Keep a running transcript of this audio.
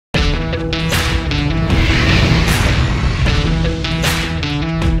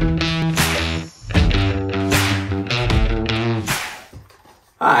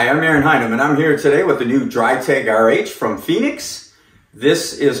I'm Aaron Heinem, and I'm here today with the new DryTAG RH from Phoenix.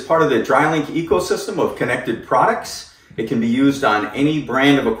 This is part of the DryLink ecosystem of connected products. It can be used on any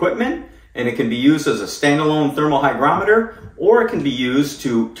brand of equipment, and it can be used as a standalone thermal hygrometer, or it can be used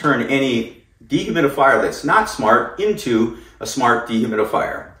to turn any dehumidifier that's not smart into a smart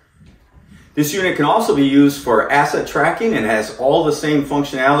dehumidifier. This unit can also be used for asset tracking and has all the same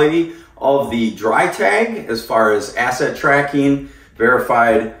functionality of the DryTAG as far as asset tracking,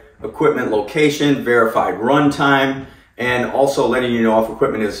 verified equipment location, verified runtime, and also letting you know if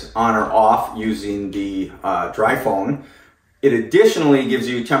equipment is on or off using the DryPhone. It additionally gives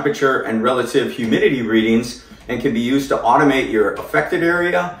you temperature and relative humidity readings and can be used to automate your affected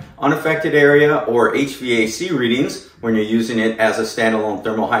area, unaffected area, or HVAC readings when you're using it as a standalone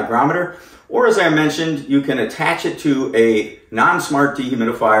thermal hygrometer. Or as I mentioned, you can attach it to a non-smart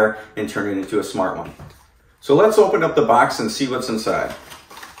dehumidifier and turn it into a smart one. So let's open up the box and see what's inside.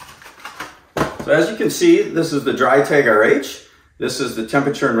 So as you can see, this is the DryTAG RH. This is the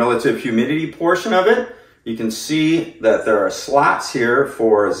temperature and relative humidity portion of it. You can see that there are slots here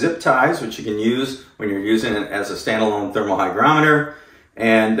for zip ties, which you can use when you're using it as a standalone thermal hygrometer.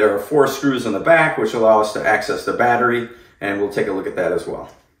 And there are 4 screws in the back, which allow us to access the battery, and we'll take a look at that as well.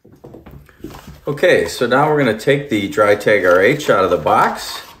 Okay, so now we're going to take the DryTAG RH out of the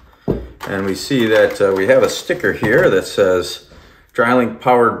box, and we see that we have a sticker here that says DryLink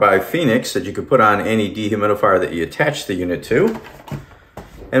powered by Phoenix that you can put on any dehumidifier that you attach the unit to.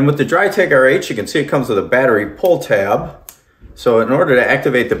 And with the DryTAG RH, you can see it comes with a battery pull tab. So in order to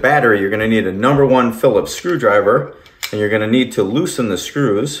activate the battery, you're going to need a #1 Phillips screwdriver, and you're going to need to loosen the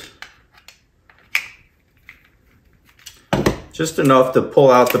screws just enough to pull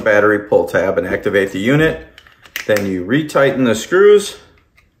out the battery pull tab and activate the unit. Then you retighten the screws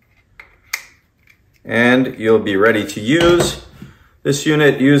and you'll be ready to use. This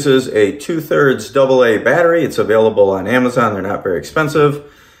unit uses a 2/3 AA battery. It's available on Amazon. They're not very expensive.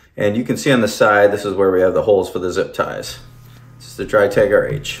 And you can see on the side, this is where we have the holes for the zip ties. This is the DryTAG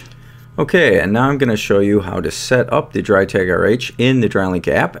RH. Okay, and now I'm going to show you how to set up the DryTAG RH in the DryLink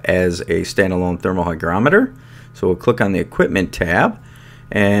app as a standalone thermal hygrometer. So we'll click on the equipment tab,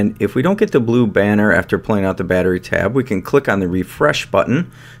 and if we don't get the blue banner after pulling out the battery tab, we can click on the refresh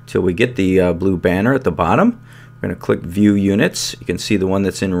button till we get the blue banner at the bottom. We're going to click view units. You can see the one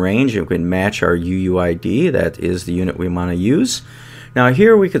that's in range, and we can match our UUID. That is the unit we want to use. Now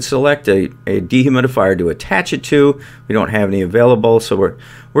here we could select a dehumidifier to attach it to. We don't have any available, so we're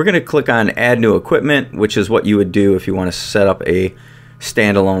going to click on add new equipment, which is what you would do if you want to set up a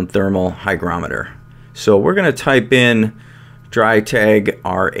standalone thermal hygrometer. So we're going to type in DryTAG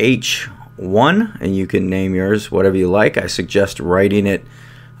RH1, and you can name yours whatever you like. I suggest writing it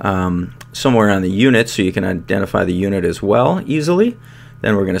somewhere on the unit so you can identify the unit as well easily.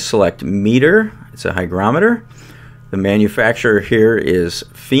 Then we're going to select meter. It's a hygrometer. The manufacturer here is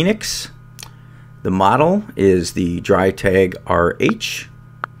Phoenix. The model is the DryTAG RH.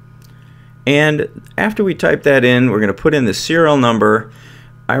 And after we type that in, we're going to put in the serial number.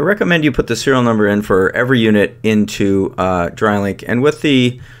 I recommend you put the serial number in for every unit into DryLink. And with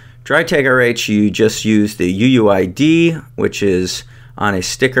the DryTAG RH, you just use the UUID, which is on a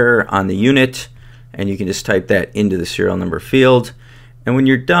sticker on the unit, and you can just type that into the serial number field. And when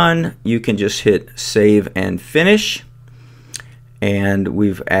you're done, you can just hit save and finish. And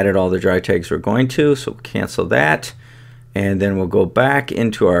we've added all the DryTAGs we're going to, so cancel that. And then we'll go back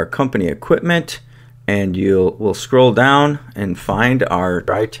into our company equipment, and we'll scroll down and find our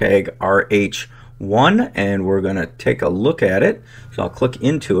DryTAG RH1, and we're going to take a look at it. So I'll click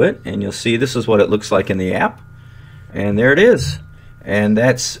into it, and you'll see this is what it looks like in the app. And there it is. And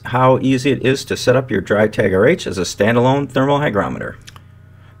that's how easy it is to set up your DryTAG RH as a standalone thermal hygrometer.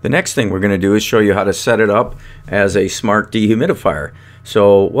 The next thing we're going to do is show you how to set it up as a smart dehumidifier.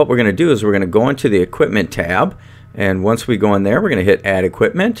 So what we're going to do is we're going to go into the equipment tab, and once we go in there, we're going to hit add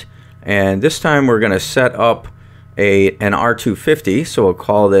equipment, and this time we're going to set up an R250. So we'll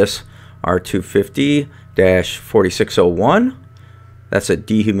call this R250-4601. That's a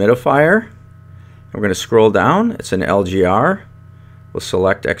dehumidifier. We're going to scroll down. It's an LGR. We'll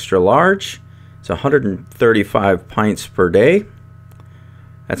select extra large. It's 135 pints per day.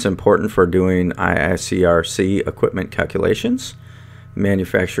 That's important for doing IICRC equipment calculations. The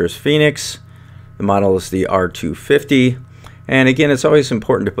manufacturer is Phoenix. The model is the R250. And again, it's always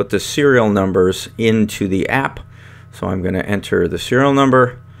important to put the serial numbers into the app. So I'm going to enter the serial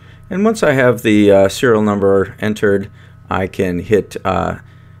number. And once I have the serial number entered, I can hit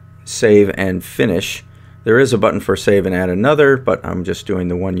save and finish. There is a button for save and add another, but I'm just doing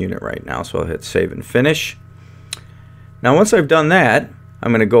the one unit right now, so I'll hit save and finish. Now once I've done that,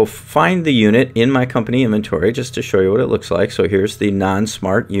 I'm going to go find the unit in my company inventory just to show you what it looks like. So here's the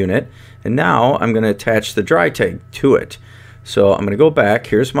non-smart unit, and now I'm going to attach the DryTAG to it. So I'm going to go back.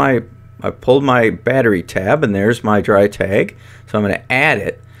 Here's I pulled my battery tab, and there's my DryTAG. So I'm going to add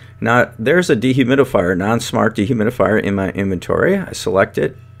it. Now there's a dehumidifier, non-smart dehumidifier in my inventory. I select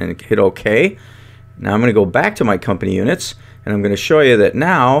it and hit OK. Now I'm going to go back to my company units, and I'm going to show you that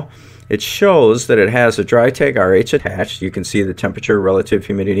now it shows that it has a DryTAG RH attached. You can see the temperature, relative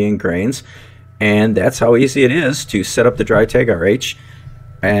humidity, and grains. And that's how easy it is to set up the DryTAG RH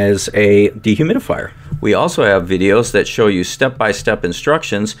as a dehumidifier. We also have videos that show you step-by-step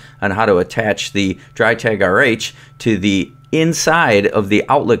instructions on how to attach the DryTAG RH to the inside of the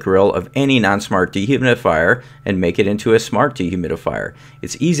outlet grill of any non-smart dehumidifier and make it into a smart dehumidifier.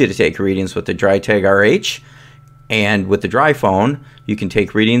 It's easy to take readings with the DryTAG RH, and with the DryPhone, you can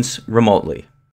take readings remotely.